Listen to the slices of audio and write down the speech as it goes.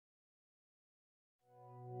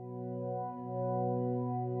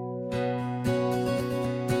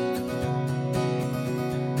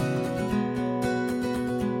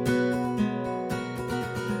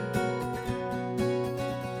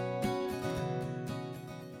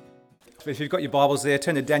If you've got your Bibles there,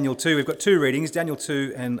 turn to Daniel 2. We've got two readings, Daniel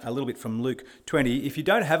 2 and a little bit from Luke 20. If you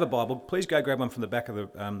don't have a Bible, please go grab one from the back of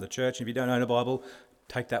the church. If you don't own a Bible,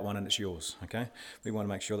 take that one and it's yours, okay? We want to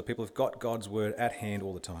make sure that people have got God's word at hand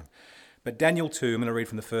all the time. But Daniel 2, I'm going to read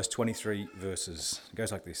from the first 23 verses. It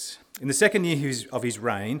goes like this. In the second year of his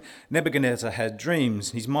reign, Nebuchadnezzar had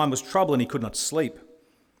dreams. His mind was troubled and he could not sleep.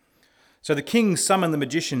 So the king summoned the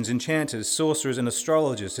magicians, enchanters, sorcerers and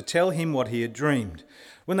astrologers to tell him what he had dreamed.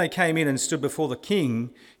 When they came in and stood before the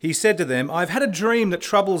king, he said to them, "I've had a dream that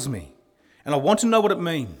troubles me, and I want to know what it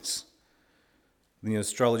means." The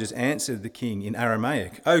astrologers answered the king in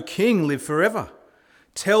Aramaic, "O king, live forever.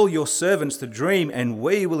 Tell your servants the dream, and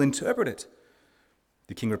we will interpret it."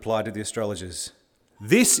 The king replied to the astrologers,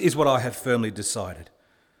 "This is what I have firmly decided.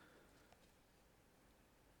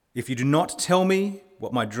 If you do not tell me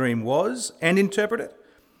what my dream was and interpret it,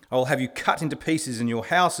 I will have you cut into pieces and your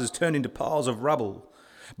houses turned into piles of rubble.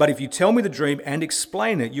 But if you tell me the dream and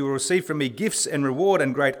explain it, you will receive from me gifts and reward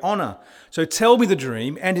and great honour. So tell me the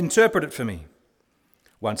dream and interpret it for me."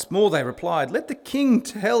 Once more they replied, "Let the king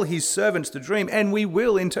tell his servants the dream, and we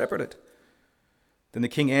will interpret it." Then the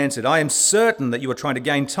king answered, "I am certain that you are trying to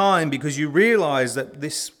gain time because you realise that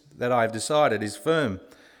this that I have decided is firm.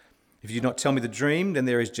 If you do not tell me the dream, then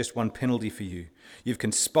there is just one penalty for you. You've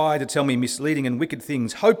conspired to tell me misleading and wicked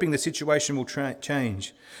things, hoping the situation will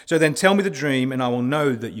change. So then tell me the dream, and I will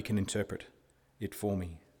know that you can interpret it for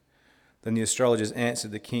me." Then the astrologers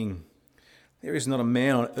answered the king, "There is not a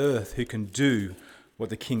man on earth who can do what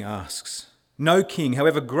the king asks. No king,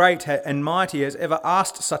 however great and mighty, has ever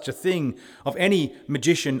asked such a thing of any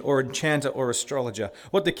magician or enchanter or astrologer.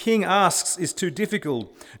 What the king asks is too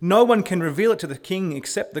difficult. No one can reveal it to the king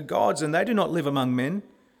except the gods, and they do not live among men."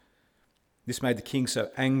 This made the king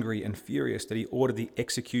so angry and furious that he ordered the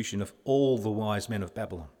execution of all the wise men of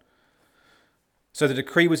Babylon. So the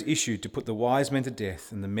decree was issued to put the wise men to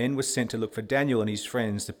death, and the men were sent to look for Daniel and his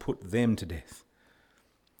friends to put them to death.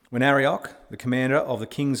 When Arioch, the commander of the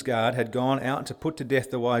king's guard, had gone out to put to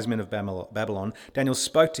death the wise men of Babylon, Daniel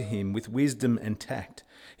spoke to him with wisdom and tact.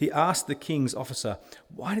 He asked the king's officer,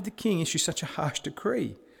 "Why did the king issue such a harsh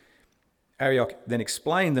decree?" Arioch then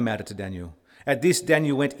explained the matter to Daniel. At this,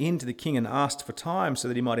 Daniel went in to the king and asked for time so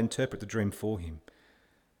that he might interpret the dream for him.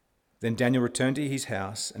 Then Daniel returned to his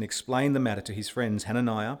house and explained the matter to his friends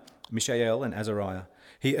Hananiah, Mishael, and Azariah.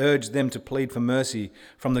 He urged them to plead for mercy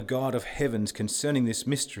from the God of heavens concerning this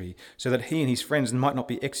mystery, so that he and his friends might not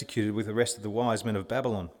be executed with the rest of the wise men of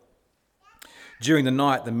Babylon. During the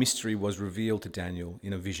night, the mystery was revealed to Daniel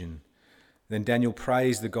in a vision. Then Daniel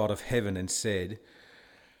praised the God of heaven and said,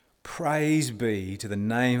 "Praise be to the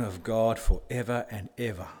name of God forever and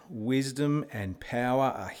ever. Wisdom and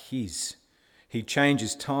power are his. He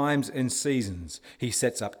changes times and seasons. He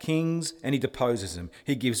sets up kings and he deposes them.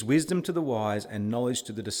 He gives wisdom to the wise and knowledge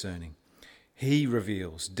to the discerning. He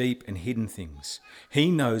reveals deep and hidden things. He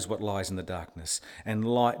knows what lies in the darkness, and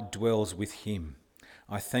light dwells with him.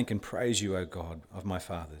 I thank and praise you, O God of my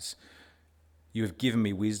fathers. You have given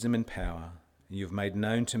me wisdom and power, and you have made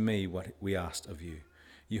known to me what we asked of you.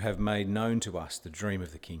 You have made known to us the dream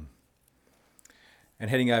of the king." And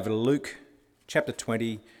heading over to Luke chapter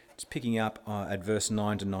 20, picking up at verse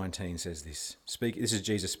 9 to 19, says this. This is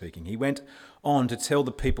Jesus speaking. He went on to tell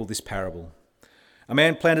the people this parable. "A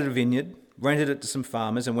man planted a vineyard, rented it to some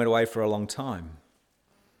farmers, and went away for a long time.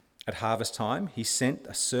 At harvest time, he sent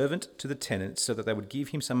a servant to the tenants so that they would give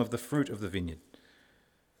him some of the fruit of the vineyard.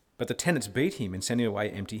 But the tenants beat him and sent him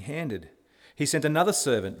away empty-handed. He sent another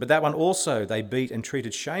servant, but that one also they beat and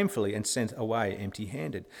treated shamefully and sent away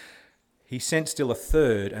empty-handed. He sent still a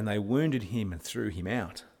third, and they wounded him and threw him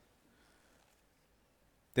out.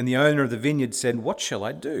 Then the owner of the vineyard said, 'What shall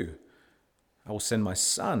I do? I will send my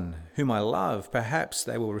son, whom I love. Perhaps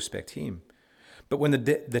they will respect him.' But when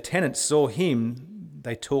the tenants saw him,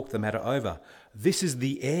 they talked the matter over. 'This is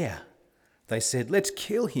the heir,' they said. 'Let's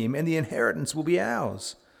kill him, and the inheritance will be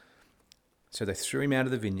ours.' So they threw him out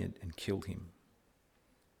of the vineyard and killed him.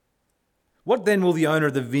 What then will the owner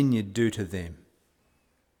of the vineyard do to them?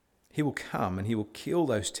 He will come and he will kill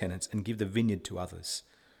those tenants and give the vineyard to others."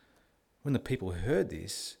 When the people heard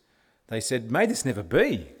this, they said, "May this never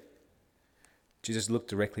be." Jesus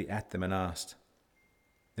looked directly at them and asked,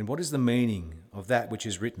 "Then what is the meaning of that which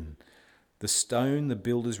is written? The stone the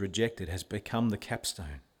builders rejected has become the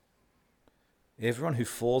capstone. Everyone who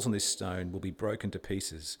falls on this stone will be broken to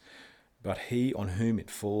pieces, but he on whom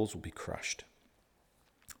it falls will be crushed."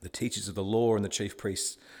 The teachers of the law and the chief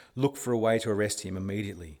priests looked for a way to arrest him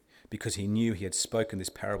immediately, because he knew he had spoken this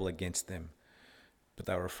parable against them. But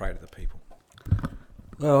they were afraid of the people.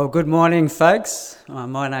 Well, good morning, folks.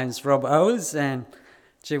 My name's Rob Owers, and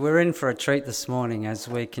Gee, we're in for a treat this morning as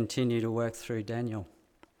we continue to work through Daniel.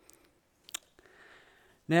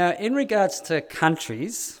 Now, in regards to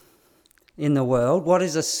countries in the world, what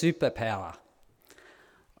is a superpower?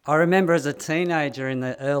 I remember as a teenager in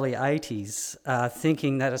the early 80s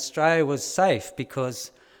thinking that Australia was safe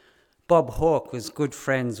because Bob Hawke was good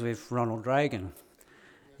friends with Ronald Reagan.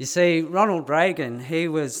 You see, Ronald Reagan, he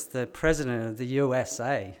was the president of the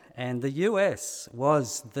USA, and the US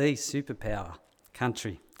was the superpower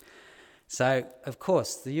country. So, of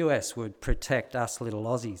course, the US would protect us little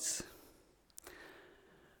Aussies.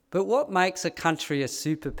 But what makes a country a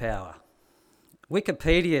superpower?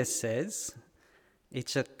 Wikipedia says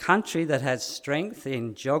it's a country that has strength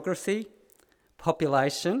in geography,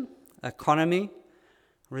 population, economy,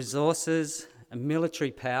 resources,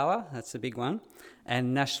 military power, that's a big one,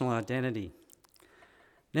 and national identity.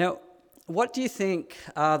 Now, what do you think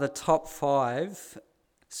are the top 5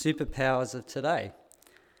 superpowers of today?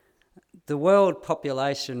 The World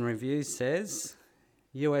Population Review says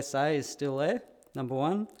USA is still there, number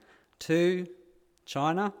 1, 2,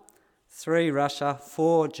 China, 3, Russia,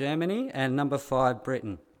 4, Germany, and number 5,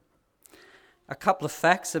 Britain. A couple of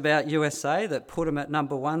facts about USA that put them at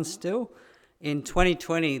number 1 still. In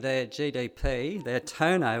 2020, their GDP, their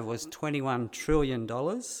turnover was $21 trillion,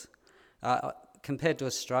 compared to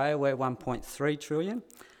Australia, we're $1.3 trillion.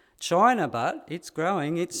 China, but it's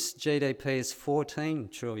growing, its GDP is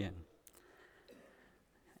 $14 trillion.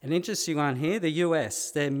 An interesting one here, the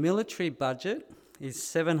US, their military budget is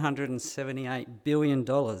 $778 billion.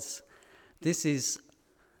 This is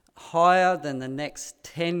higher than the next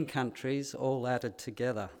 10 countries all added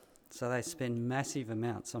together. So they spend massive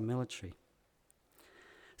amounts on military.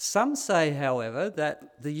 Some say, however,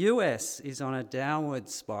 that the US is on a downward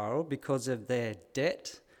spiral because of their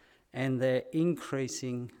debt and their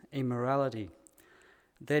increasing immorality.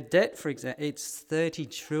 Their debt, for example, it's 30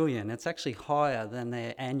 trillion. It's actually higher than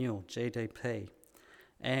their annual GDP.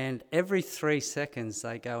 And every 3 seconds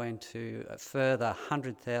they go into a further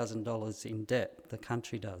 $100,000 in debt, the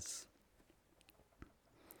country does.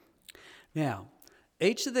 Now,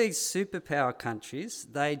 each of these superpower countries,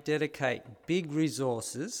 they dedicate big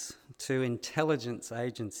resources to intelligence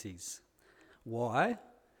agencies. Why?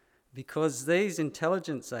 Because these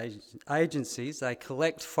intelligence agencies, they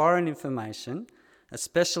collect foreign information,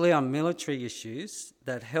 especially on military issues,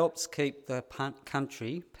 that helps keep the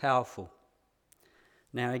country powerful.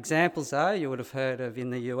 Now, examples are, you would have heard of in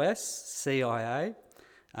the US, CIA,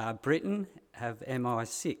 Britain have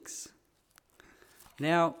MI6.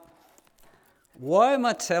 Now, why am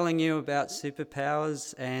I telling you about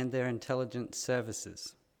superpowers and their intelligence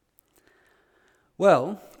services?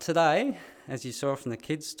 Well, today, as you saw from the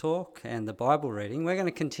kids' talk and the Bible reading, we're going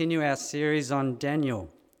to continue our series on Daniel.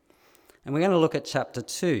 And we're going to look at chapter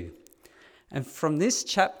 2. And from this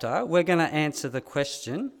chapter, we're going to answer the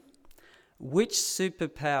question, which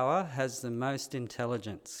superpower has the most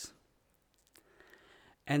intelligence?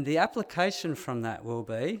 And the application from that will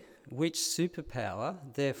be, which superpower,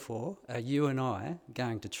 therefore, are you and I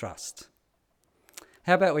going to trust?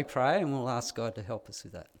 How about we pray and we'll ask God to help us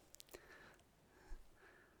with that.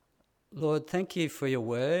 Lord, thank you for your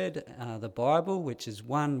word, the Bible, which is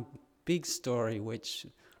one big story which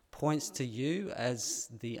points to you as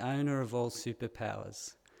the owner of all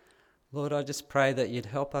superpowers. Lord, I just pray that you'd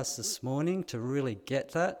help us this morning to really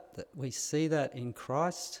get that we see that in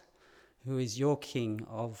Christ, who is your King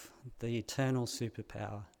of the eternal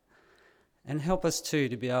superpower. And help us too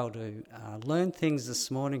to be able to learn things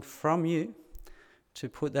this morning from you, to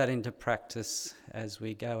put that into practice as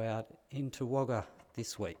we go out into Wagga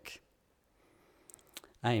this week.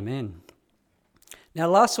 Amen. Now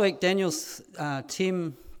last week,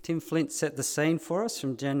 Tim Flint set the scene for us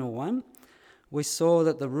from Daniel 1. We saw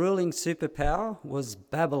that the ruling superpower was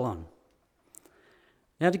Babylon.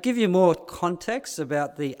 Now, to give you more context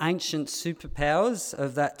about the ancient superpowers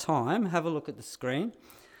of that time, have a look at the screen.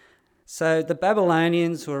 So the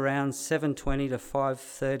Babylonians were around 720 to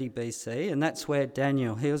 530 BC, and that's where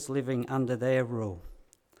Daniel, he was living under their rule.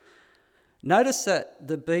 Notice that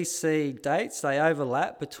the BC dates, they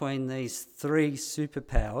overlap between these 3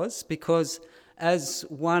 superpowers because as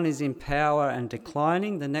one is in power and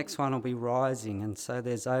declining, the next one will be rising, and so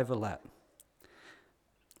there's overlap.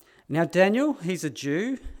 Now Daniel, he's a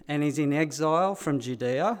Jew, and he's in exile from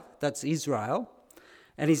Judea, that's Israel,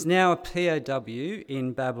 and he's now a POW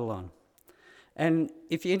in Babylon. And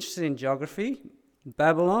if you're interested in geography,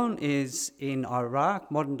 Babylon is in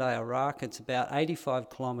Iraq, modern-day Iraq. It's about 85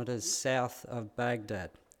 kilometres south of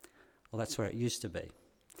Baghdad. Well, that's where it used to be.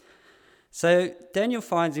 So Daniel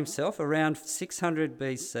finds himself around 600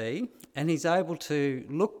 BC, and he's able to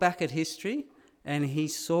look back at history and he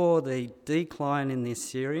saw the decline in the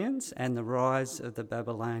Assyrians and the rise of the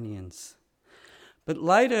Babylonians. But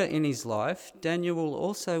later in his life, Daniel will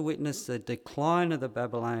also witness the decline of the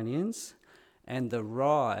Babylonians and the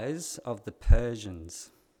rise of the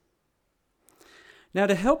Persians. Now,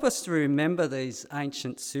 to help us to remember these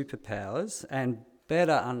ancient superpowers and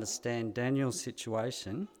better understand Daniel's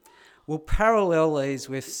situation, we'll parallel these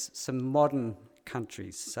with some modern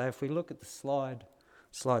countries. So if we look at the slide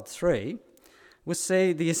 3, we'll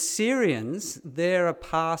see the Assyrians, they're a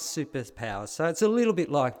past superpower. So it's a little bit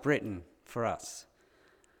like Britain for us.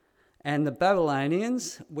 And the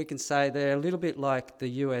Babylonians, we can say they're a little bit like the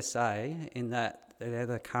USA in that they're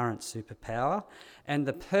the current superpower. And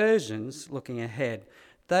the Persians, looking ahead,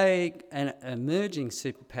 an emerging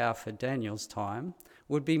superpower for Daniel's time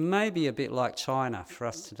would be maybe a bit like China for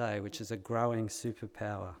us today, which is a growing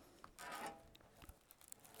superpower.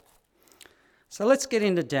 So let's get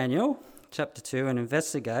into Daniel chapter 2 and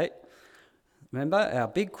investigate. Remember, our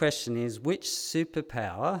big question is, which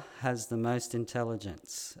superpower has the most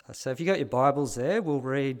intelligence? So if you got your Bibles there, we'll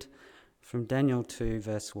read from Daniel 2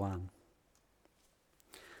 verse 1.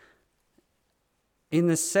 In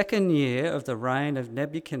the second year of the reign of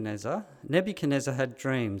Nebuchadnezzar, Nebuchadnezzar had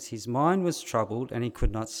dreams. His mind was troubled and he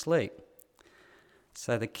could not sleep.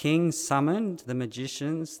 So the king summoned the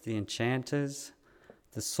magicians, the enchanters,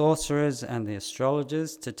 the sorcerers and the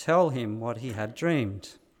astrologers to tell him what he had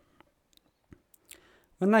dreamed.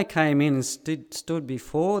 When they came in and stood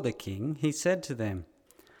before the king, he said to them,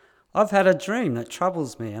 "I've had a dream that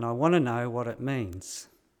troubles me and I want to know what it means."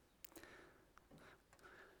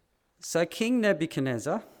 So King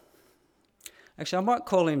Nebuchadnezzar, actually I might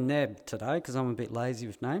call him Neb today because I'm a bit lazy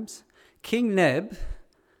with names. King Neb,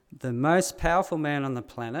 the most powerful man on the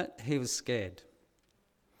planet, he was scared.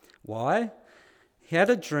 Why? He had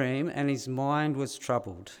a dream and his mind was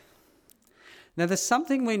troubled. Now there's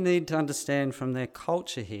something we need to understand from their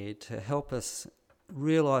culture here to help us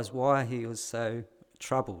realise why he was so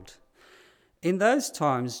troubled. In those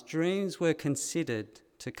times, dreams were considered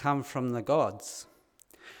to come from the gods.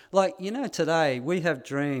 Like, today we have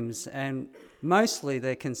dreams and mostly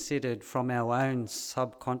they're considered from our own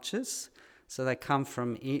subconscious. So they come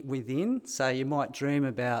from within. So you might dream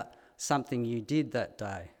about something you did that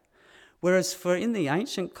day. Whereas in the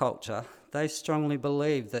ancient culture, they strongly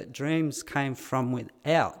believed that dreams came from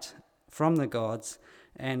without, from the gods,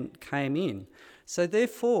 and came in. So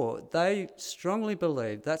therefore, they strongly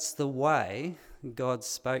believed that's the way God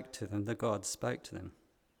spoke to them, the gods spoke to them.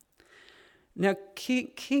 Now,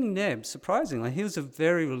 King Neb, surprisingly, he was a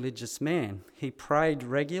very religious man. He prayed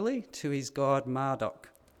regularly to his god Marduk.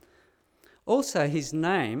 Also, his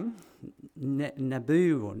name,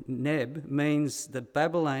 Nabu or Neb, means the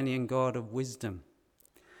Babylonian god of wisdom.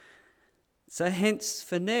 So hence,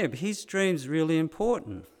 for Neb, his dream's really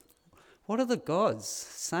important. What are the gods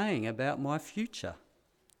saying about my future?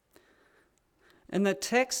 And the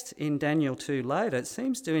text in Daniel 2 later, it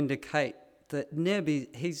seems to indicate that Neb,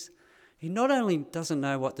 he not only doesn't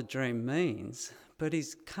know what the dream means, but he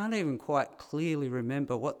can't even quite clearly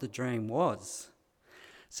remember what the dream was.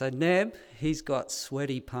 So Neb, he's got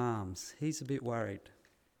sweaty palms. He's a bit worried.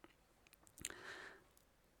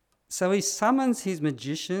 So he summons his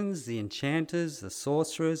magicians, the enchanters, the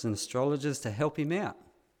sorcerers and astrologers to help him out.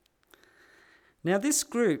 Now this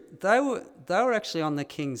group, they were actually on the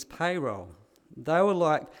king's payroll. They were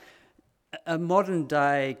like a modern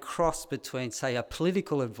day cross between, say, a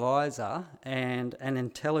political advisor and an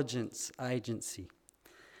intelligence agency.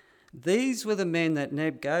 These were the men that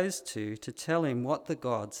Neb goes to tell him what the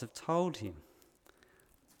gods have told him.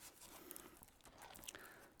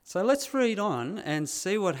 So let's read on and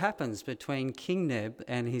see what happens between King Neb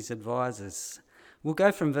and his advisors. We'll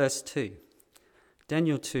go from verse 2.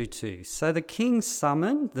 Daniel 2:2. So the king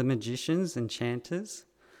summoned the magicians, enchanters,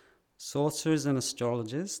 sorcerers and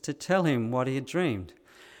astrologers to tell him what he had dreamed.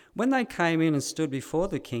 When they came in and stood before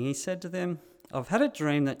the king, he said to them, "I've had a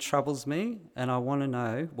dream that troubles me and I want to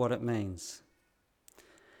know what it means."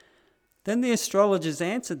 Then the astrologers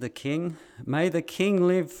answered the king, "May the king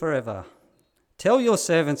live forever. Tell your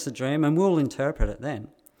servants the dream and we'll interpret it then."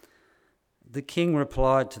 The king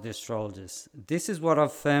replied to the astrologers, "This is what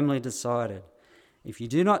I've firmly decided. If you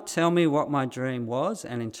do not tell me what my dream was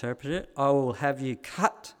and interpret it, I will have you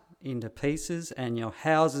cut into pieces and your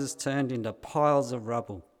houses turned into piles of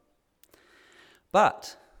rubble.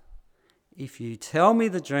 But if you tell me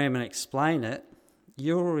the dream and explain it,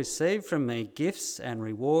 you will receive from me gifts and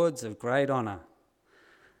rewards of great honour.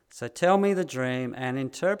 So tell me the dream and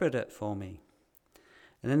interpret it for me."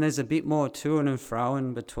 And then there's a bit more to and fro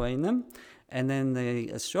in between them. And then the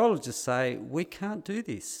astrologers say, "We can't do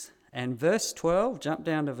this. And verse 12, jump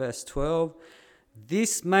down to verse 12.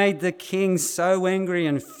 This made the king so angry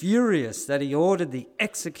and furious that he ordered the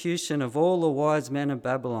execution of all the wise men of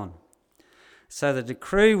Babylon. So the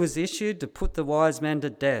decree was issued to put the wise men to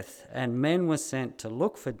death, and men were sent to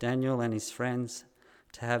look for Daniel and his friends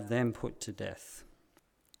to have them put to death.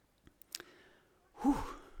 Whew.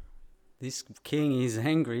 This king is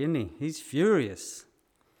angry, isn't he? He's furious.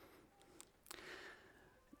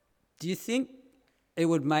 Do you think it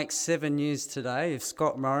would make 7 news today if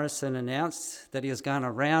Scott Morrison announced that he was going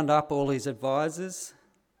to round up all his advisors,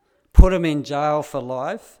 put them in jail for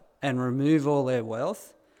life, and remove all their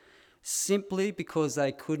wealth, simply because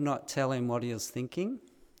they could not tell him what he was thinking?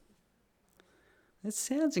 It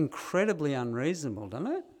sounds incredibly unreasonable, doesn't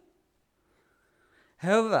it?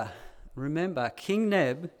 However, remember, King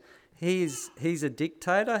Neb, he's a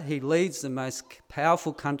dictator. He leads the most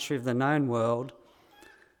powerful country of the known world,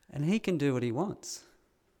 and he can do what he wants.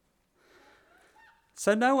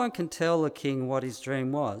 So no one can tell the king what his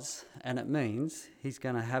dream was, and it means he's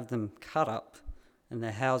going to have them cut up and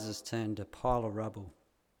their houses turned to a pile of rubble.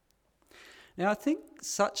 Now, I think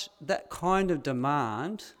that kind of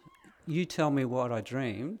demand, you tell me what I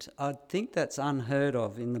dreamed, I think that's unheard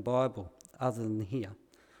of in the Bible, other than here.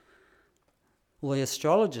 Well, the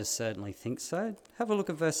astrologers certainly think so. Have a look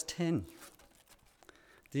at verse 10.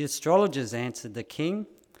 The astrologers answered the king,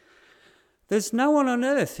 "There's no one on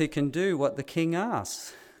earth who can do what the king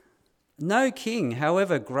asks. No king,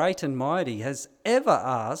 however great and mighty, has ever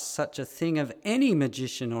asked such a thing of any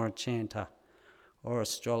magician or enchanter or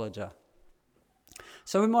astrologer."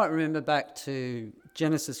 So we might remember back to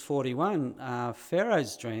Genesis 41,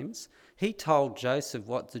 Pharaoh's dreams. He told Joseph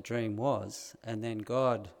what the dream was, and then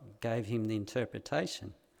God gave him the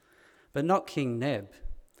interpretation. But not King Neb.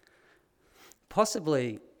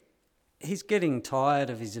 Possibly he's getting tired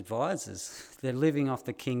of his advisors. They're living off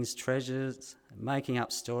the king's treasures, making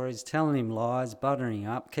up stories, telling him lies, buttering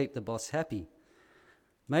up, keep the boss happy.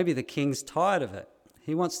 Maybe the king's tired of it.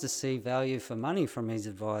 He wants to see value for money from his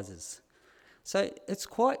advisors. So it's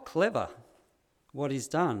quite clever what he's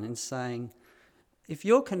done in saying, if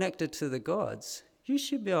you're connected to the gods, you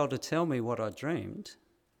should be able to tell me what I dreamed.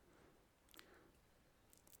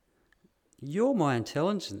 You're my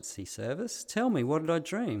intelligence service. Tell me, what did I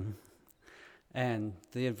dream? And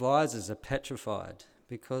the advisors are petrified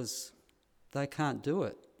because they can't do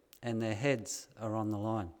it and their heads are on the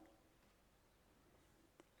line.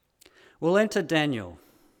 We'll enter Daniel.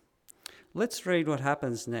 Let's read what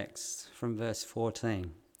happens next from verse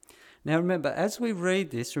 14. Now remember, as we read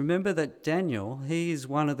this, remember that Daniel, he is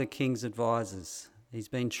one of the king's advisors. He's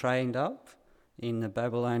been trained up in the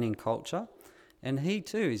Babylonian culture, and he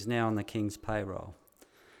too is now on the king's payroll.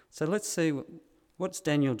 So let's see, what's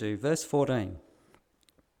Daniel do? Verse 14.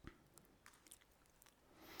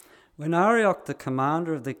 When Arioch, the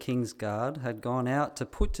commander of the king's guard, had gone out to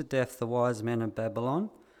put to death the wise men of Babylon,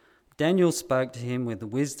 Daniel spoke to him with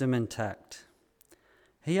wisdom and tact.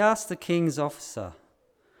 He asked the king's officer,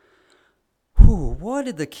 "Why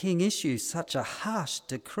did the king issue such a harsh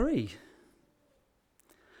decree?"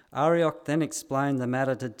 Arioch then explained the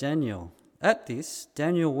matter to Daniel. At this,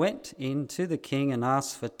 Daniel went in to the king and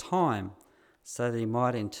asked for time so that he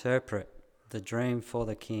might interpret the dream for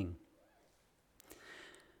the king.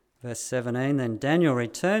 Verse 17, then Daniel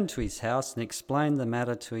returned to his house and explained the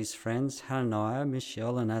matter to his friends Hananiah,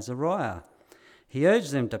 Mishael and Azariah. He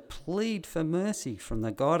urged them to plead for mercy from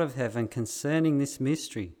the God of heaven concerning this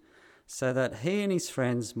mystery, so that he and his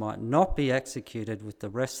friends might not be executed with the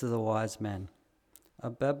rest of the wise men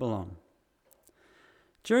of Babylon.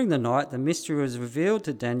 During the night, the mystery was revealed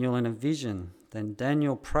to Daniel in a vision. Then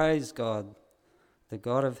Daniel praised God, the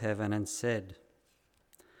God of heaven, and said,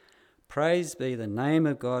 "Praise be the name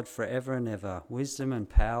of God forever and ever. Wisdom and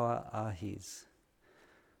power are his.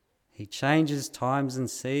 He changes times and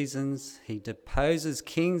seasons. He deposes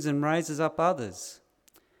kings and raises up others.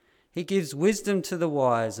 He gives wisdom to the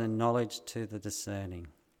wise and knowledge to the discerning."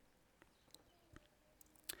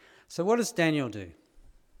 So what does Daniel do?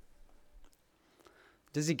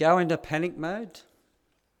 Does he go into panic mode?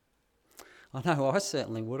 I know I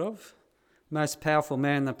certainly would have. Most powerful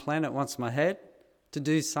man on the planet wants my head to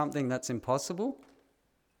do something that's impossible.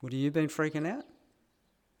 Would you have been freaking out?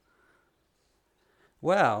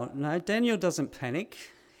 Well, no, Daniel doesn't panic.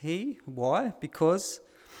 Why? Because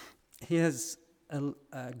he has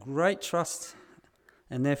a great trust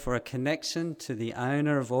and therefore a connection to the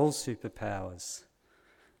owner of all superpowers.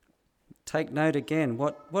 Take note again,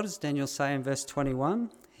 what does Daniel say in verse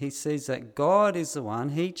 21? He sees that God is the one,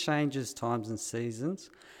 he changes times and seasons.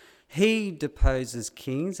 He deposes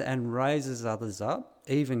kings and raises others up,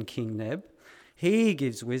 even King Neb. He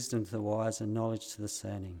gives wisdom to the wise and knowledge to the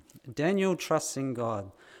discerning. Daniel trusts in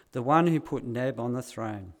God, the one who put Neb on the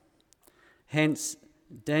throne. Hence,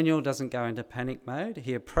 Daniel doesn't go into panic mode.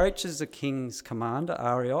 He approaches the king's commander,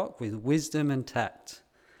 Arioch, with wisdom and tact.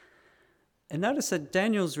 And notice that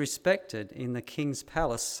Daniel's respected in the king's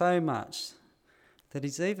palace so much that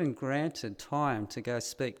he's even granted time to go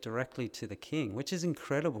speak directly to the king, which is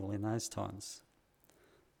incredible in those times.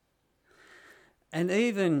 And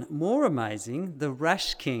even more amazing, the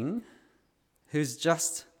rash king, who's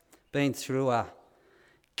just been through a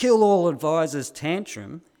kill all advisors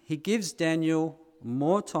tantrum, he gives Daniel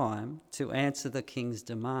more time to answer the king's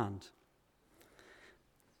demand.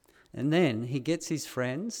 And then he gets his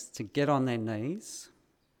friends to get on their knees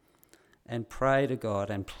and pray to God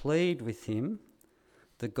and plead with him,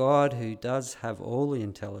 the God who does have all the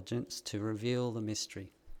intelligence, to reveal the mystery.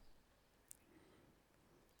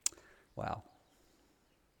 Wow.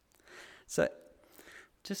 So,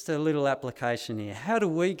 just a little application here. How do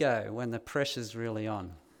we go when the pressure's really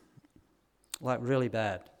on? Like really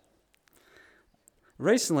bad?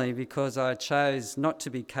 Recently, because I chose not to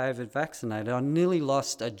be COVID vaccinated, I nearly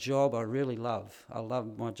lost a job I really love. I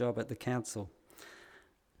love my job at the council.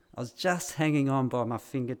 I was just hanging on by my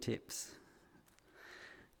fingertips.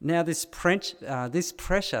 Now this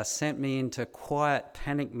pressure sent me into quiet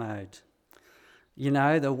panic mode. You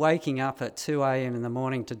know, the waking up at 2 a.m. in the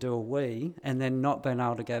morning to do a wee and then not being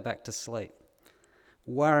able to go back to sleep.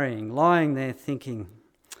 Worrying, lying there thinking,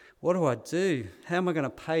 what do I do? How am I going to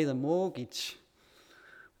pay the mortgage?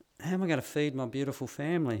 How am I going to feed my beautiful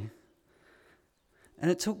family?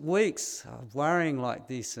 And it took weeks of worrying like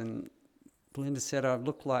this, and Belinda said I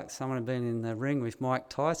looked like someone had been in the ring with Mike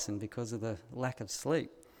Tyson because of the lack of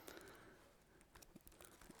sleep.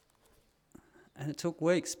 And it took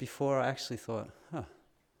weeks before I actually thought,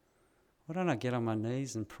 why don't I get on my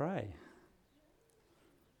knees and pray?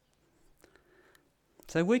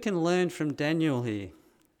 So we can learn from Daniel here.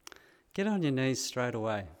 Get on your knees straight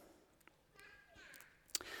away.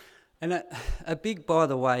 And a big by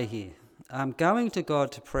the way here, going to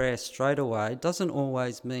God to prayer straight away doesn't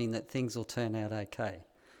always mean that things will turn out okay.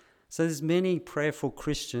 So there's many prayerful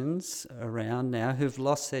Christians around now who've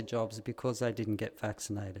lost their jobs because they didn't get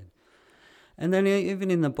vaccinated. And then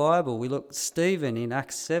even in the Bible, we look, Stephen in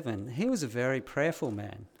Acts 7, he was a very prayerful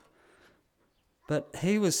man, but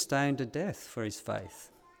he was stoned to death for his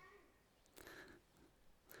faith.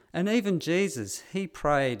 And even Jesus, he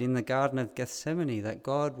prayed in the Garden of Gethsemane that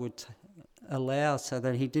God would allow so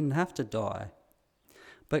that he didn't have to die.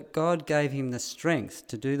 But God gave him the strength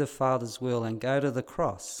to do the Father's will and go to the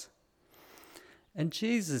cross. And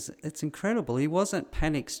Jesus, it's incredible, he wasn't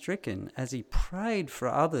panic-stricken as he prayed for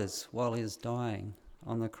others while he was dying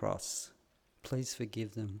on the cross. Please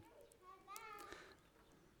forgive them.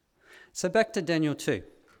 So back to Daniel 2.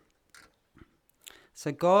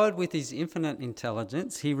 So God, with his infinite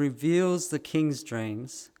intelligence, he reveals the king's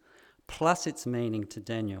dreams plus its meaning to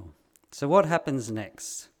Daniel. So what happens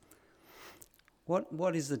next?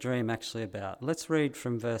 What is the dream actually about? Let's read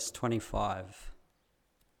from verse 25.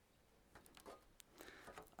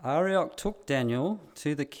 Arioch took Daniel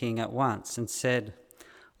to the king at once and said,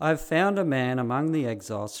 I have found a man among the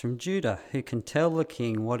exiles from Judah who can tell the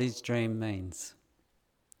king what his dream means.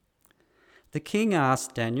 The king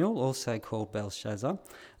asked Daniel, also called Belshazzar,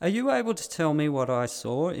 are you able to tell me what I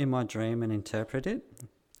saw in my dream and interpret it?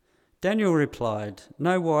 Daniel replied,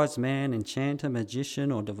 no wise man, enchanter,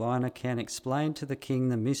 magician or diviner can explain to the king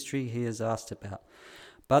the mystery he has asked about.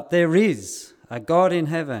 But there is a God in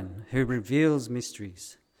heaven who reveals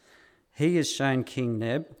mysteries. He has shown King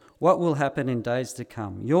Neb what will happen in days to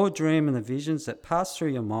come. Your dream and the visions that pass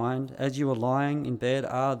through your mind as you were lying in bed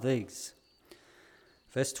are these.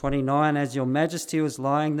 Verse 29, as your majesty was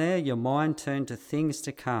lying there, your mind turned to things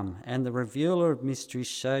to come, and the revealer of mysteries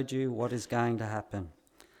showed you what is going to happen.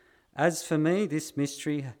 As for me, this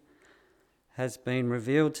mystery has been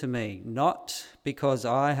revealed to me, not because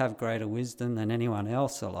I have greater wisdom than anyone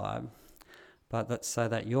else alive, but that so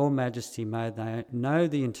that your majesty may know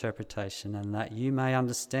the interpretation and that you may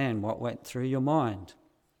understand what went through your mind.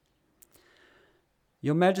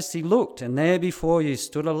 Your majesty looked, and there before you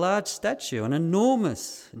stood a large statue, an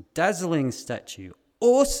enormous, dazzling statue,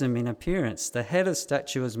 awesome in appearance. The head of the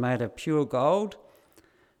statue was made of pure gold,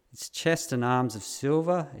 its chest and arms of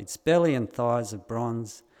silver, its belly and thighs of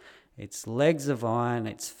bronze, its legs of iron,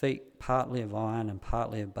 its feet partly of iron and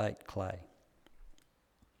partly of baked clay.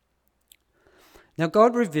 Now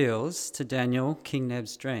God reveals to Daniel King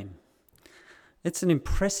Neb's dream. It's an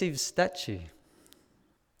impressive statue.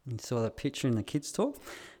 You saw the picture in the kids' talk.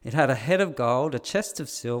 It had a head of gold, a chest of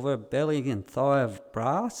silver, a belly and thigh of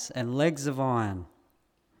brass, and legs of iron,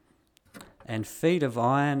 and feet of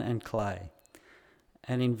iron and clay.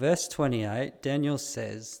 And in verse 28, Daniel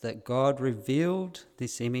says that God revealed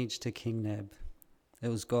this image to King Neb. It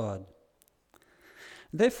was God.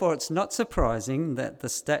 Therefore, it's not surprising that the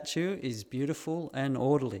statue is beautiful and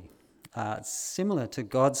orderly. It's similar to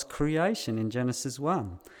God's creation in Genesis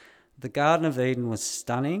 1. The Garden of Eden was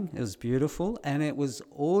stunning, it was beautiful, and it was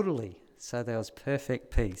orderly, so there was perfect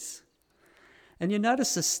peace. And you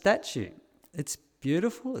notice the statue. It's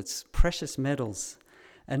beautiful, it's precious metals.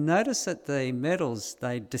 And notice that the metals,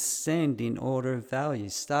 they descend in order of value,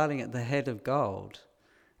 starting at the head of gold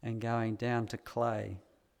and going down to clay.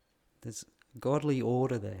 There's godly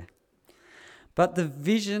order there. But the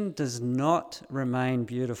vision does not remain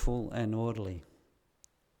beautiful and orderly.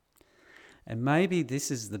 And maybe this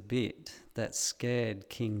is the bit that scared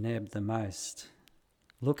King Neb the most.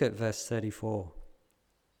 Look at verse 34.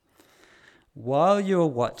 While you were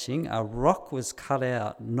watching, a rock was cut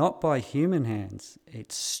out, not by human hands.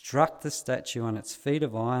 It struck the statue on its feet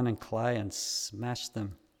of iron and clay and smashed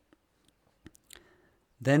them.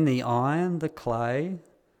 Then the iron, the clay,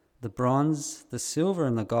 the bronze, the silver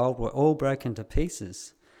and the gold were all broken to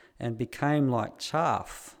pieces and became like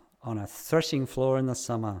chaff on a threshing floor in the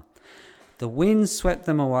summer. The wind swept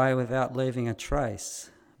them away without leaving a trace,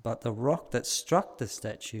 but the rock that struck the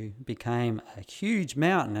statue became a huge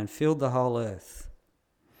mountain and filled the whole earth.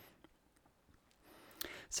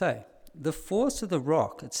 So, the force of the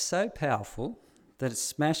rock, it's so powerful that it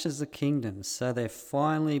smashes the kingdoms, so they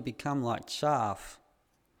finally become like chaff.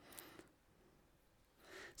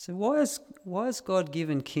 So why has God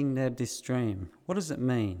given King Neb this dream? What does it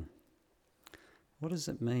mean? What does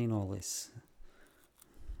it mean, all this?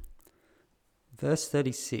 Verse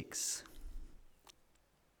 36.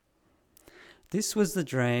 This was the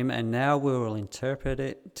dream, and now we will interpret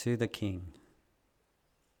it to the king.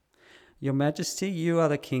 Your Majesty, you are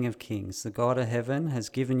the King of Kings. The God of heaven has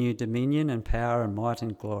given you dominion and power and might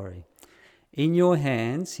and glory. In your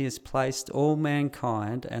hands he has placed all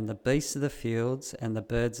mankind and the beasts of the fields and the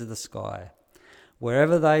birds of the sky.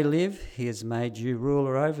 Wherever they live, he has made you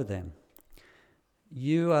ruler over them.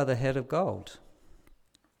 You are the head of gold.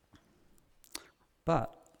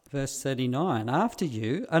 But, verse 39, after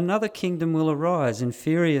you, another kingdom will arise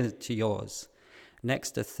inferior to yours.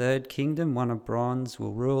 Next, a third kingdom, one of bronze,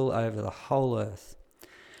 will rule over the whole earth.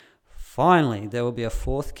 Finally, there will be a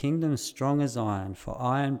fourth kingdom strong as iron, for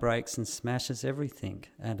iron breaks and smashes everything.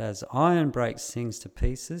 And as iron breaks things to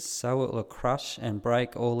pieces, so it will crush and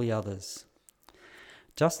break all the others.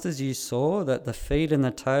 Just as you saw that the feet and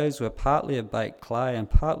the toes were partly of baked clay and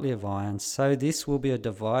partly of iron, so this will be a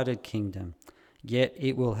divided kingdom. Yet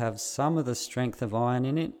it will have some of the strength of iron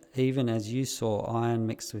in it, even as you saw iron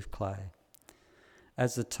mixed with clay.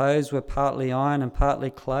 As the toes were partly iron and partly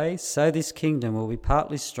clay, so this kingdom will be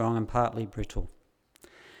partly strong and partly brittle.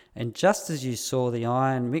 And just as you saw the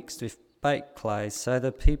iron mixed with baked clay, so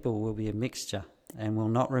the people will be a mixture and will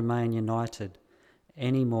not remain united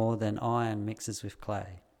any more than iron mixes with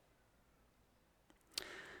clay.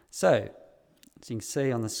 So, as you can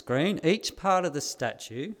see on the screen, each part of the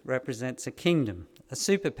statue represents a kingdom, a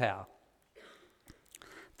superpower.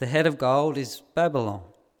 The head of gold is Babylon,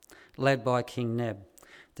 led by King Neb.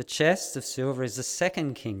 The chest of silver is the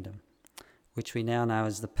second kingdom, which we now know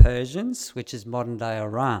as the Persians, which is modern-day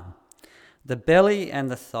Iran. The belly and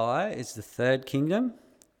the thigh is the third kingdom,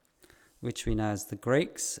 which we know as the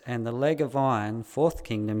Greeks, and the leg of iron, fourth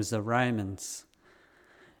kingdom, is the Romans.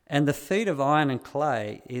 And the feet of iron and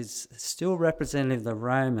clay is still representative of the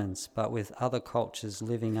Romans, but with other cultures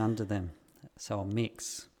living under them, so a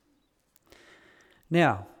mix.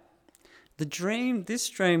 Now, this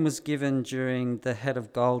dream was given during the head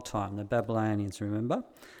of gold time, the Babylonians, remember?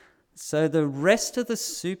 So the rest of the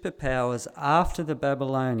superpowers after the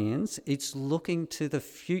Babylonians, it's looking to the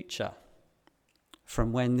future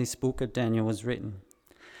from when this book of Daniel was written.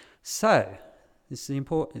 So, this is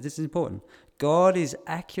important. God is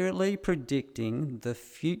accurately predicting the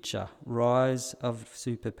future rise of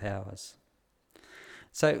superpowers.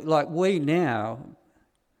 So, like we now,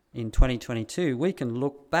 in 2022, we can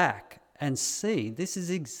look back and see this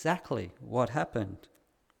is exactly what happened.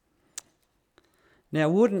 Now,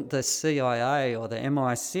 wouldn't the CIA or the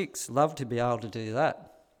MI6 love to be able to do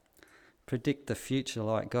that? Predict the future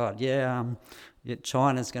like God.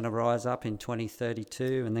 China's going to rise up in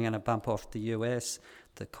 2032 and they're going to bump off the US.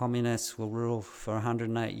 The communists will rule for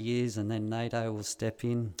 108 years and then NATO will step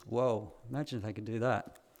in. Whoa, imagine if they could do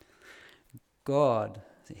that. God,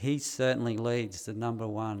 he certainly leads the number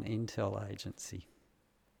one intel agency.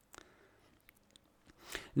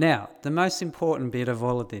 Now, the most important bit of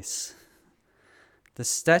all of this, the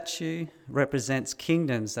statue represents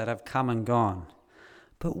kingdoms that have come and gone.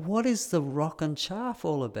 But what is the rock and chaff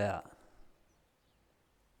all about?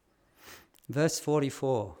 Verse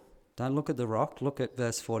 44. Don't look at the rock, look at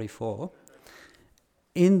verse 44.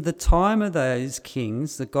 In the time of those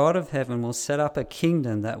kings, the God of heaven will set up a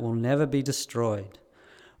kingdom that will never be destroyed,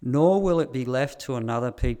 nor will it be left to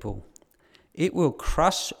another people. It will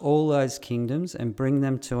crush all those kingdoms and bring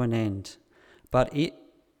them to an end, but it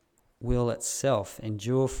will itself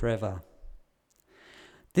endure forever.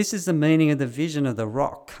 This is the meaning of the vision of the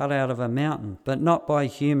rock cut out of a mountain, but not by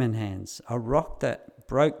human hands, a rock that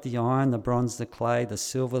broke the iron, the bronze, the clay, the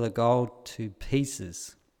silver, the gold to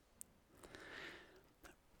pieces.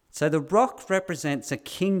 So the rock represents a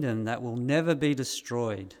kingdom that will never be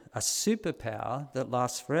destroyed, a superpower that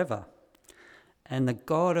lasts forever. And the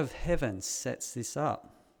God of heaven sets this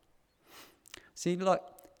up. See, like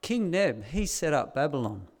King Neb, he set up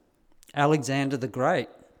Babylon. Alexander the Great,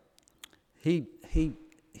 he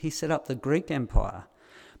set up the Greek Empire.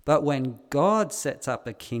 But when God sets up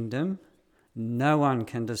a kingdom, no one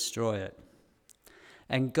can destroy it.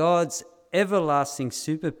 And God's everlasting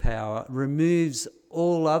superpower removes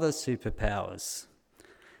all other superpowers.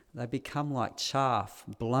 They become like chaff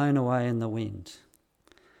blown away in the wind.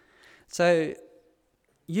 So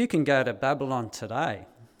you can go to Babylon today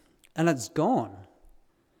and it's gone.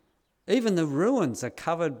 Even the ruins are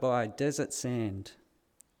covered by desert sand.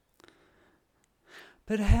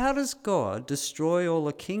 But how does God destroy all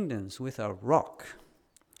the kingdoms with a rock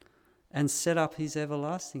and set up his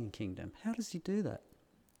everlasting kingdom? How does he do that?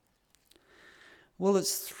 Well,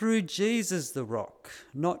 it's through Jesus the rock,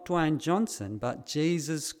 not Dwayne Johnson, but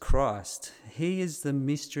Jesus Christ. He is the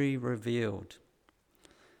mystery revealed.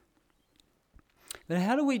 But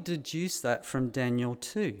how do we deduce that from Daniel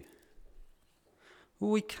 2?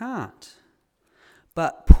 Well, we can't.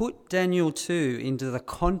 But put Daniel 2 into the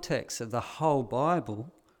context of the whole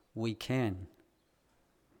Bible, we can.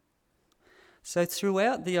 So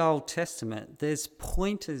throughout the Old Testament, there's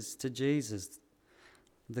pointers to Jesus.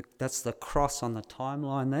 That's the cross on the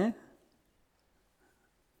timeline there.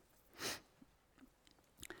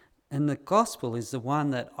 And the gospel is the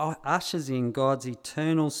one that ushers in God's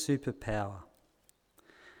eternal superpower.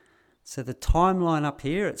 So the timeline up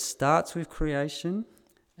here, it starts with creation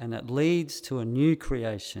and it leads to a new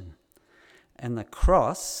creation. And the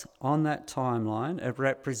cross on that timeline, it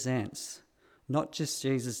represents not just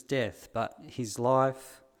Jesus' death, but his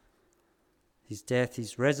life, his death,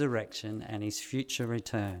 his resurrection, and his future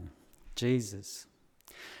return. Jesus.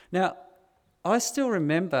 Now, I still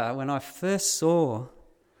remember when I first saw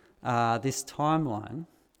this timeline.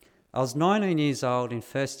 I was 19 years old in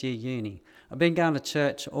first year uni. I've been going to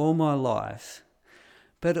church all my life,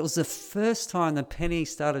 but it was the first time the penny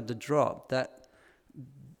started to drop that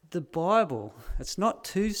the Bible, it's not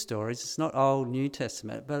two stories, it's not Old New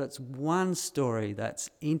Testament, but it's one story that's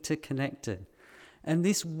interconnected. And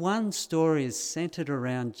this one story is centered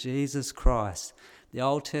around Jesus Christ, the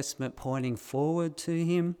Old Testament pointing forward to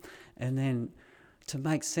him, and then to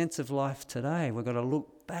make sense of life today, we've got to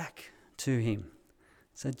look back to him.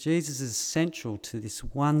 So Jesus is central to this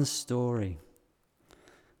one story.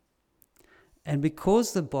 And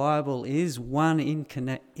because the Bible is one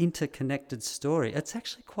interconnected story, it's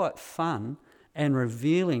actually quite fun and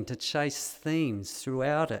revealing to chase themes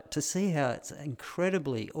throughout it, to see how it's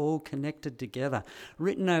incredibly all connected together,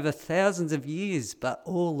 written over thousands of years, but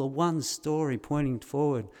all the one story pointing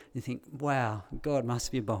forward. You think, wow, God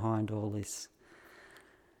must be behind all this.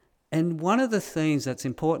 And one of the themes that's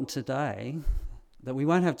important today, that we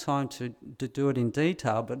won't have time to do it in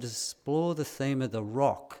detail, but to explore the theme of the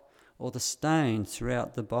rock or the stone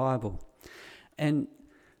throughout the Bible. And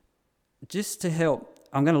just to help,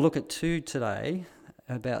 I'm going to look at two today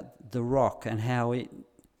about the rock and how it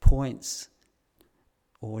points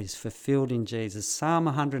or is fulfilled in Jesus. Psalm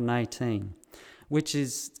 118, which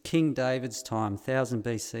is King David's time, 1000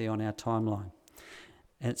 BC on our timeline.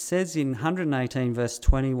 And it says in 118 verse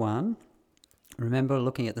 21, remember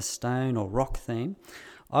looking at the stone or rock theme,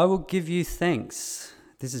 I will give you thanks.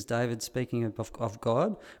 This is David speaking of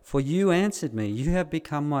God. For you answered me, you have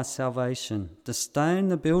become my salvation. The stone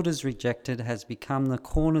the builders rejected has become the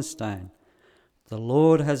cornerstone. The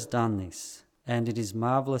Lord has done this, and it is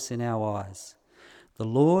marvellous in our eyes. The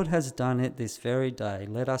Lord has done it this very day.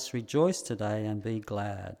 Let us rejoice today and be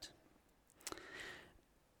glad.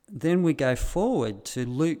 Then we go forward to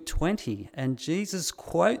Luke 20, and Jesus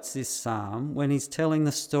quotes this psalm when he's telling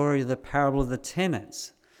the story of the parable of the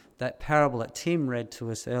tenants, that parable that Tim read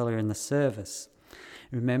to us earlier in the service.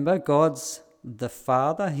 Remember, God's the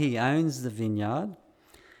Father, he owns the vineyard,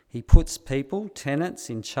 He puts people, tenants,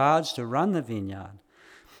 in charge to run the vineyard.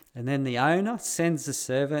 And then the owner sends the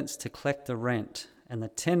servants to collect the rent, and the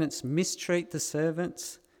tenants mistreat the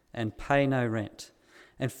servants and pay no rent.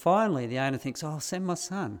 And finally, the owner thinks, I'll send my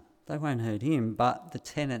son. They won't hurt him, but the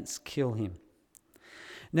tenants kill him.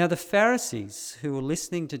 Now, the Pharisees who were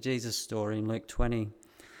listening to Jesus' story in Luke 20,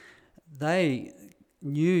 they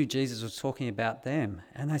knew Jesus was talking about them,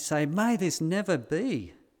 and they say, may this never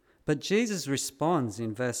be. But Jesus responds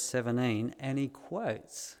in verse 17, and he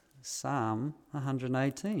quotes Psalm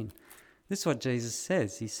 118. This is what Jesus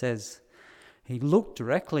says. He says, he looked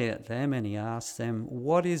directly at them and he asked them,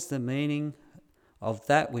 what is the meaning of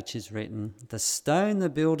that which is written? The stone the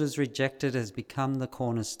builders rejected has become the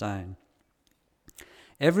cornerstone.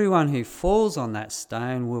 Everyone who falls on that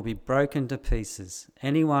stone will be broken to pieces.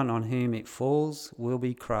 Anyone on whom it falls will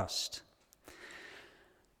be crushed.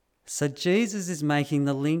 So Jesus is making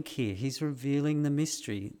the link here. He's revealing the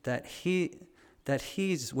mystery that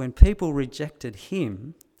when people rejected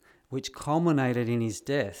him, which culminated in his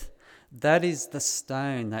death, that is the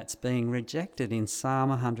stone that's being rejected in Psalm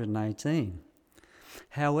 118.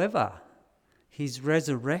 However, his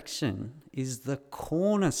resurrection is the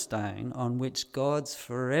cornerstone on which God's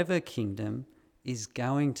forever kingdom is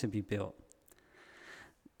going to be built.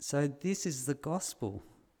 So this is the gospel.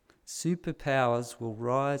 Superpowers will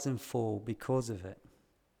rise and fall because of it.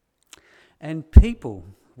 And people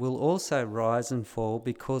will also rise and fall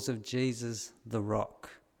because of Jesus the rock.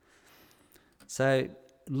 So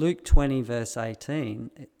Luke 20 verse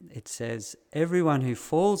 18, it says, everyone who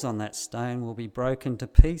falls on that stone will be broken to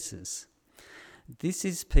pieces. This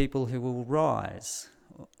is people who will rise.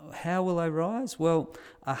 How will they rise? Well,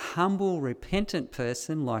 a humble, repentant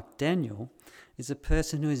person like Daniel is a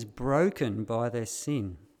person who is broken by their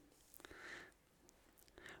sin.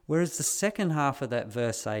 Whereas the second half of that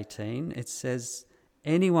verse 18, it says,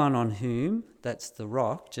 anyone on whom, that's the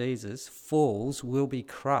rock, Jesus, falls will be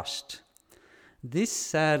crushed. This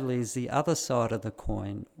sadly is the other side of the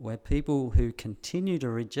coin, where people who continue to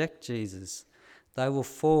reject Jesus, they will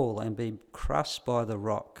fall and be crushed by the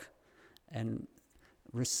rock and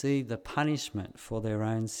receive the punishment for their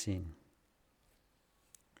own sin.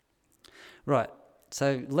 Right,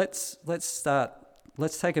 so let's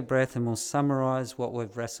take a breath and we'll summarise what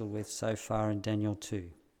we've wrestled with so far in Daniel 2.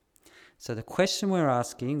 So the question we're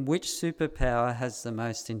asking, which superpower has the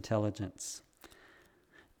most intelligence?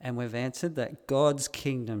 And we've answered that God's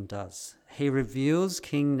kingdom does. He reveals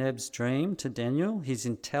King Neb's dream to Daniel. His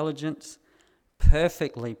intelligence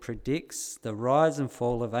perfectly predicts the rise and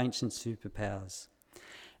fall of ancient superpowers.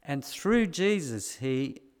 And through Jesus,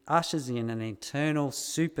 he ushers in an eternal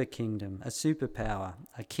super kingdom, a superpower,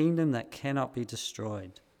 a kingdom that cannot be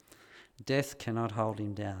destroyed. Death cannot hold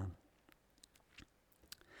him down.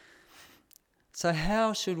 So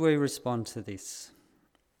how should we respond to this?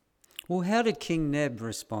 Well, how did King Neb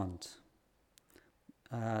respond?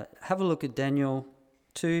 Have a look at Daniel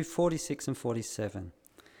 2, 46 and 47.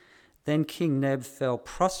 Then King Neb fell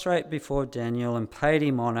prostrate before Daniel and paid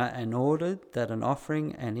him honour and ordered that an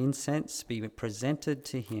offering and incense be presented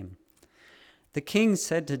to him. The king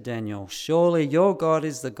said to Daniel, surely your God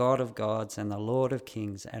is the God of gods and the Lord of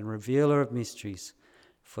kings and revealer of mysteries,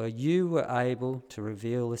 for you were able to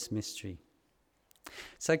reveal this mystery.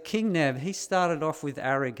 So King Neb, he started off with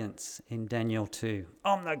arrogance in Daniel 2.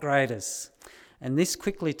 I'm the greatest. And this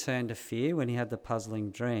quickly turned to fear when he had the puzzling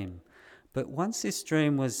dream. But once this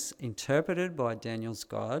dream was interpreted by Daniel's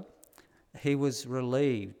God, he was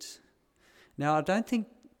relieved. Now, I don't think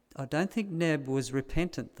Neb was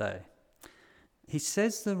repentant though. He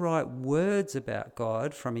says the right words about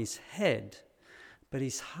God from his head, but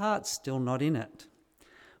his heart's still not in it.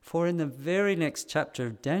 For in the very next chapter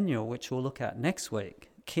of Daniel, which we'll look at next week,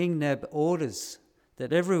 King Neb orders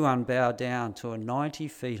that everyone bow down to a 90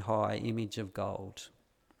 feet high image of gold.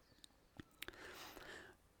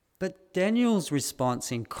 But Daniel's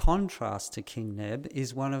response, in contrast to King Neb,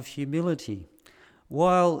 is one of humility.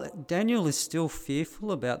 While Daniel is still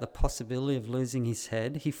fearful about the possibility of losing his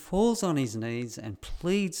head, he falls on his knees and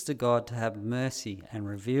pleads to God to have mercy and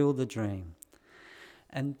reveal the dream.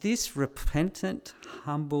 And this repentant,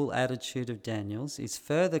 humble attitude of Daniel's is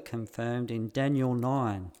further confirmed in Daniel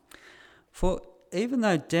 9. For even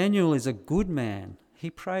though Daniel is a good man, he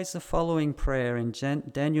prays the following prayer in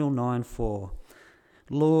Daniel 9:4.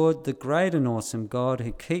 Lord, the great and awesome God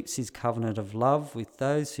who keeps his covenant of love with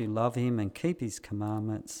those who love him and keep his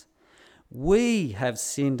commandments. We have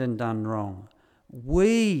sinned and done wrong.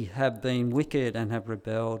 We have been wicked and have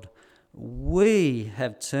rebelled. We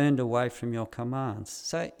have turned away from your commands.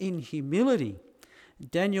 So in humility,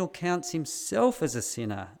 Daniel counts himself as a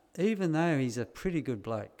sinner even though he's a pretty good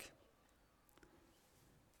bloke.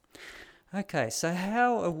 Okay, so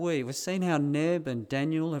how are we? We've seen how Neb and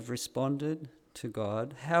Daniel have responded to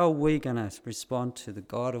God. How are we going to respond to the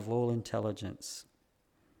God of all intelligence?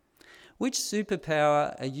 Which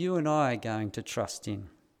superpower are you and I going to trust in?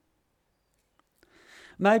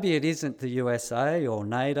 Maybe it isn't the USA or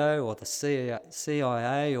NATO or the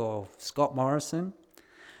CIA or Scott Morrison,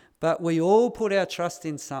 but we all put our trust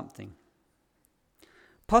in something.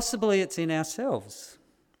 Possibly it's in ourselves,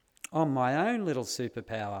 on my own little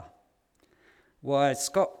superpower. Why,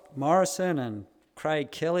 Scott Morrison and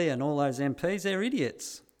Craig Kelly and all those MPs, they're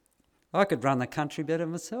idiots. I could run the country better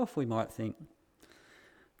myself, we might think.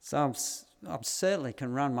 So I certainly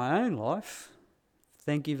can run my own life.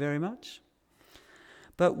 Thank you very much.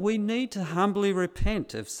 But we need to humbly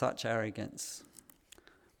repent of such arrogance.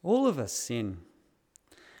 All of us sin.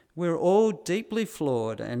 We're all deeply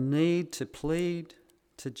flawed and need to plead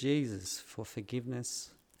to Jesus for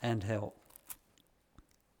forgiveness and help.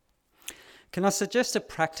 Can I suggest a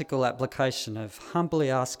practical application of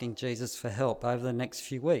humbly asking Jesus for help over the next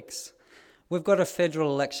few weeks? We've got a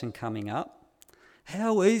federal election coming up.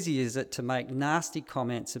 How easy is it to make nasty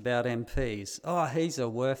comments about MPs? Oh, he's a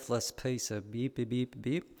worthless piece of beep, beep, beep,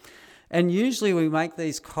 beep. And usually we make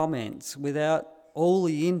these comments without all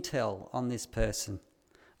the intel on this person.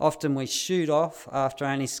 Often we shoot off after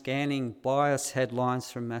only scanning biased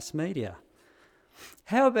headlines from mass media.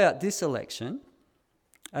 How about this election?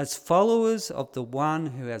 As followers of the one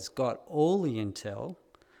who has got all the intel,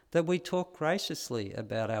 that we talk graciously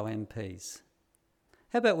about our MPs.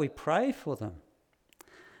 How about we pray for them?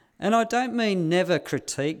 And I don't mean never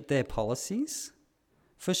critique their policies.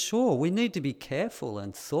 For sure, we need to be careful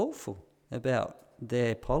and thoughtful about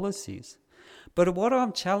their policies. But what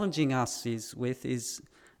I'm challenging us with is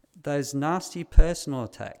those nasty personal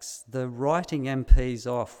attacks, the writing MPs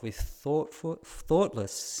off with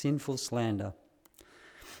thoughtless, sinful slander.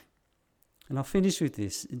 And I'll finish with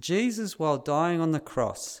this. Jesus, while dying on the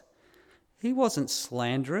cross, he wasn't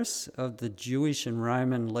slanderous of the Jewish and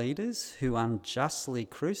Roman leaders who unjustly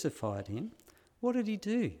crucified him. What did he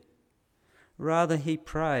do? Rather, he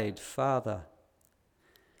prayed, Father,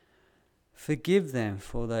 forgive them,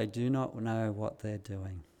 for they do not know what they're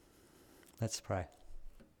doing. Let's pray.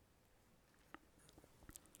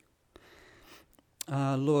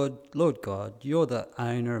 Lord God, you're the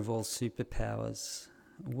owner of all superpowers.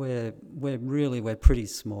 We're pretty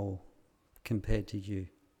small compared to you.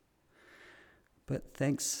 But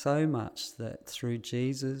thanks so much that through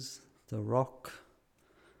Jesus, the rock,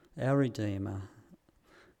 our Redeemer,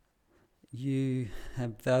 you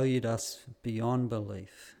have valued us beyond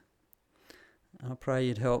belief. I pray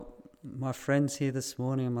you'd help my friends here this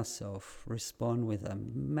morning and myself respond with a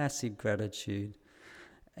massive gratitude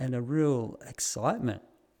and a real excitement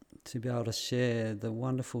to be able to share the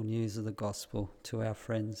wonderful news of the gospel to our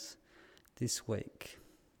friends this week.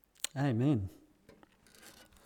 Amen.